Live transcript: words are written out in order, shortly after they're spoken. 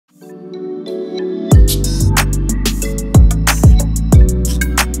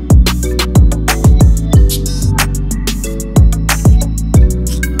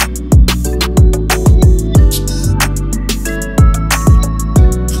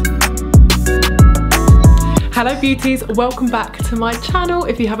Hello beauties, welcome back to my channel.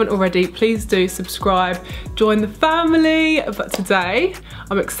 If you haven't already, please do subscribe, join the family. But today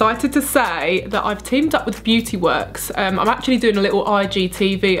I'm excited to say that I've teamed up with Beautyworks. I'm actually doing a little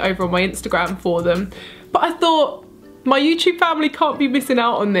IGTV over on my Instagram for them, but I thought my YouTube family can't be missing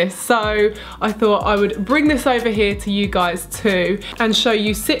out on this, so I thought I would bring this over here to you guys too and show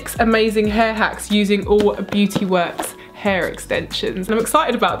you 6 amazing hair hacks using all Beautyworks hair extensions. And I'm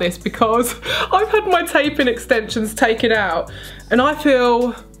excited about this because I've had my tape-in extensions taken out and I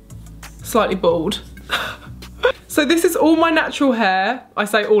feel slightly bald. So this is all my natural hair. I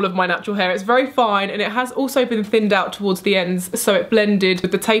say all of my natural hair. It's very fine and it has also been thinned out towards the ends, so it blended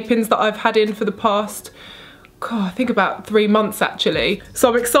with the tape-ins that I've had in for the past, I think about 3 months actually. So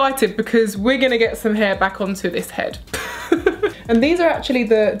I'm excited because we're gonna get some hair back onto this head. And these are actually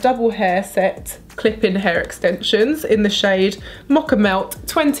the double hair set clip-in hair extensions in the shade Mocha Melt,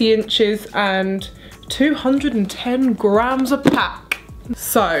 20 inches and 210 grams a pack.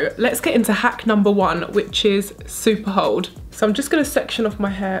 So let's get into hack number 1, which is super hold. So I'm just gonna section off my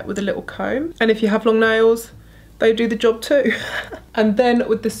hair with a little comb. And if you have long nails, they do the job too. And then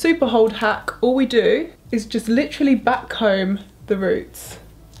with the super hold hack, all we do is just literally back comb the roots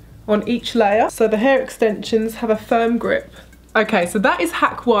on each layer so the hair extensions have a firm grip. Okay, so that is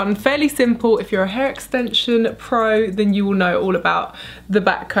hack 1, fairly simple. If you're a hair extension pro, then you will know all about the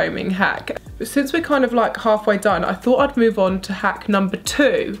back combing hack. But since we're kind of like halfway done, I thought I'd move on to hack number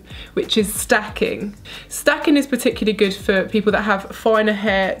 2, which is stacking. Stacking is particularly good for people that have finer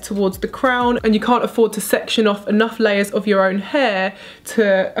hair towards the crown and you can't afford to section off enough layers of your own hair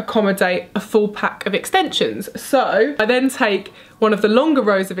to accommodate a full pack of extensions. So I then take one of the longer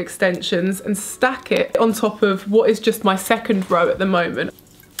rows of extensions and stack it on top of what is just my second row at the moment.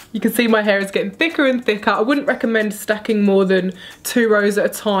 You can see my hair is getting thicker and thicker. I wouldn't recommend stacking more than 2 rows at a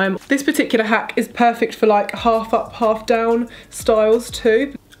time. This particular hack is perfect for like half up, half down styles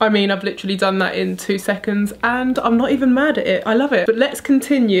too. I mean, I've literally done that in 2 seconds and I'm not even mad at it. I love it. But let's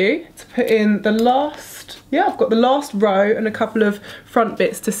continue to put in the last, I've got the last row and a couple of front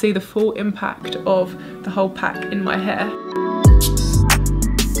bits to see the full impact of the whole pack in my hair.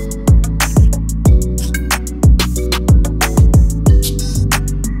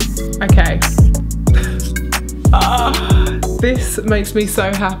 Okay. This makes me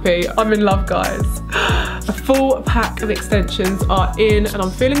so happy. I'm in love, guys. A full pack of extensions are in and I'm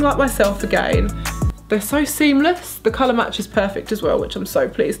feeling like myself again. They're so seamless. The colour match is perfect as well, which I'm so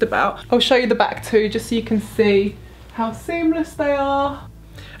pleased about. I'll show you the back too, just so you can see how seamless they are.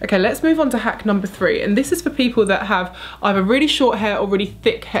 Okay, let's move on to hack number 3, and this is for people that have either really short hair or really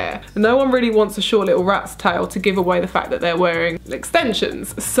thick hair. No one really wants a short little rat's tail to give away the fact that they're wearing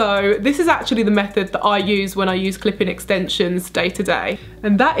extensions. So this is actually the method that I use when I use clip-in extensions day to day,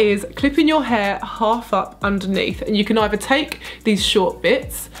 and that is clipping your hair half up underneath. And you can either take these short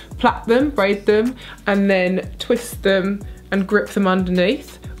bits, plait them, braid them, and then twist them and grip them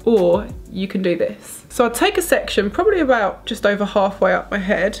underneath, or you can do this. So I take a section, probably about just over halfway up my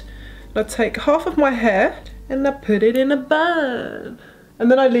head, and I take half of my hair and I put it in a bun.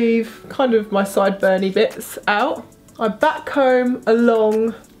 And then I leave kind of my sideburny bits out. I back comb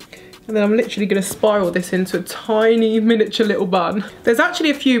along, and then I'm literally gonna spiral this into a tiny miniature little bun. There's actually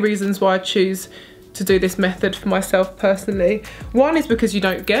a few reasons why I choose to do this method for myself personally. One is because you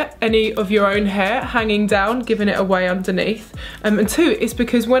don't get any of your own hair hanging down, giving it away underneath. And 2 is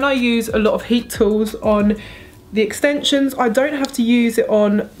because when I use a lot of heat tools on the extensions, I don't have to use it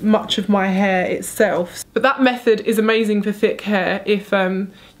on much of my hair itself. But that method is amazing for thick hair if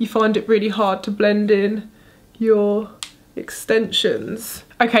you find it really hard to blend in your extensions.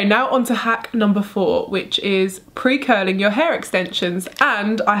 Okay, now on to hack number 4, which is pre-curling your hair extensions.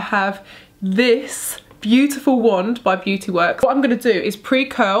 And I have this beautiful wand by Beautyworks. What I'm going to do is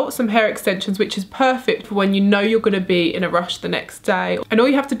pre-curl some hair extensions, which is perfect for when you know you're going to be in a rush the next day. And all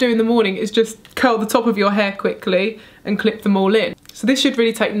you have to do in the morning is just curl the top of your hair quickly and clip them all in. So this should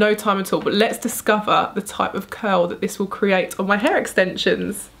really take no time at all, but let's discover the type of curl that this will create on my hair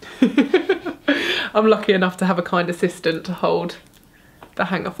extensions. I'm lucky enough to have a kind assistant to hold the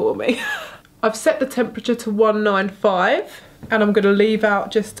hanger for me. I've set the temperature to 195 and I'm going to leave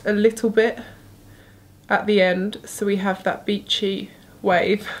out just a little bit at the end so we have that beachy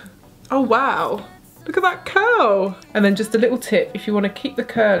wave. Oh wow, look at that curl. And then just a little tip, if you want to keep the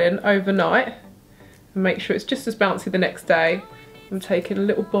curl in overnight and make sure it's just as bouncy the next day, I'm taking a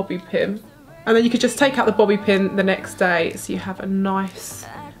little bobby pin, and then you could just take out the bobby pin the next day so you have a nice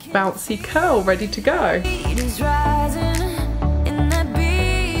bouncy curl ready to go.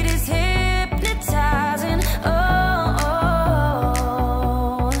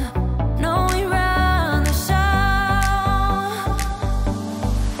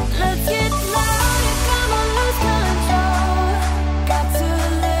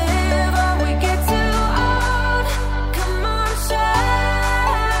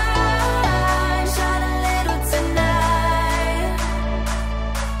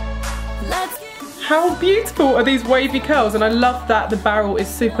 how beautiful are these wavy curls? And I love that the barrel is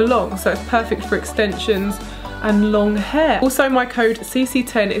super long, so it's perfect for extensions and long hair. Also, my code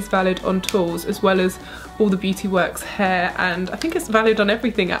CC10 is valid on tools as well as all the Beauty Works hair, and I think it's valid on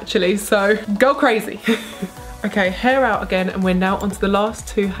everything actually, so go crazy. Okay, hair out again, and we're now onto the last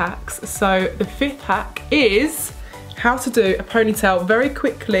 2 hacks. So the 5th hack is how to do a ponytail very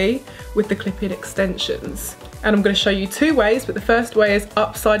quickly with the clip-in extensions. And I'm going to show you 2 ways, but the first way is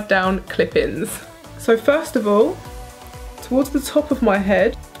upside down clip-ins. So first of all, towards the top of my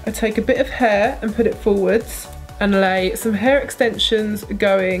head, I take a bit of hair and put it forwards and lay some hair extensions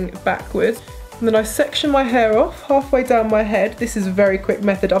going backwards. And then I section my hair off halfway down my head. This is a very quick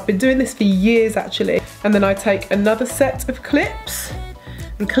method. I've been doing this for years actually. And then I take another set of clips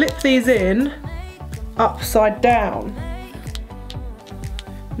and clip these in upside down.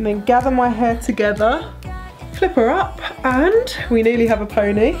 And then gather my hair together, flip her up, and we nearly have a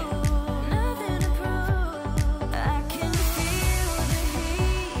pony.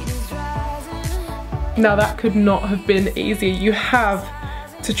 Now that could not have been easier. You have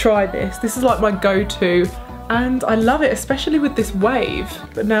to try this. This is like my go-to and I love it, especially with this wave.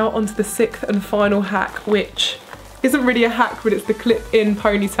 But now onto the 6th and final hack, which isn't really a hack, but it's the clip-in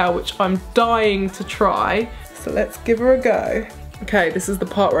ponytail, which I'm dying to try. So let's give her a go. Okay, this is the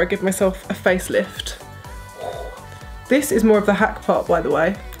part where I give myself a facelift. This is more of the hack part, by the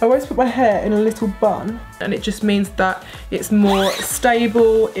way. I always put my hair in a little bun, and it just means that it's more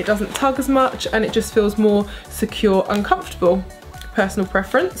stable, it doesn't tug as much, and it just feels more secure and comfortable. Personal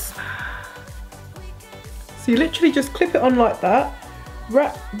preference. So you literally just clip it on like that,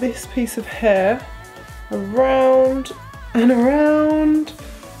 wrap this piece of hair around and around,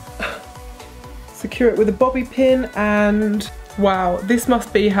 secure it with a bobby pin, and wow, this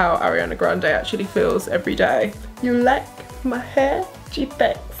must be how Ariana Grande actually feels every day. You like my hair? Gee,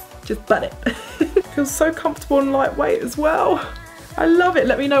 thanks. Just butt it. Feels so comfortable and lightweight as well. I love it.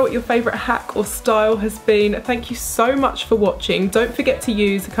 Let me know what your favourite hack or style has been. Thank you so much for watching. Don't forget to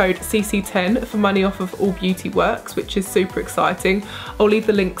use the code CC10 for money off of all Beauty Works, which is super exciting. I'll leave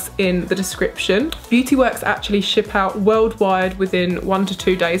the links in the description. Beauty Works actually ship out worldwide within 1 to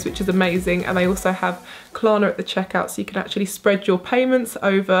 2 days, which is amazing. And they also have Clarke at the checkout, so you can actually spread your payments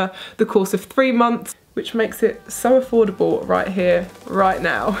over the course of 3 months, which makes it so affordable right here, right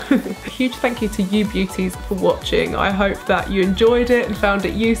now. A huge thank you to you beauties for watching. I hope that you enjoyed it and found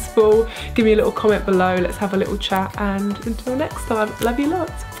it useful. Give me a little comment below, let's have a little chat, and until next time, love you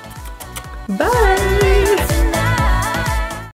lots. Bye!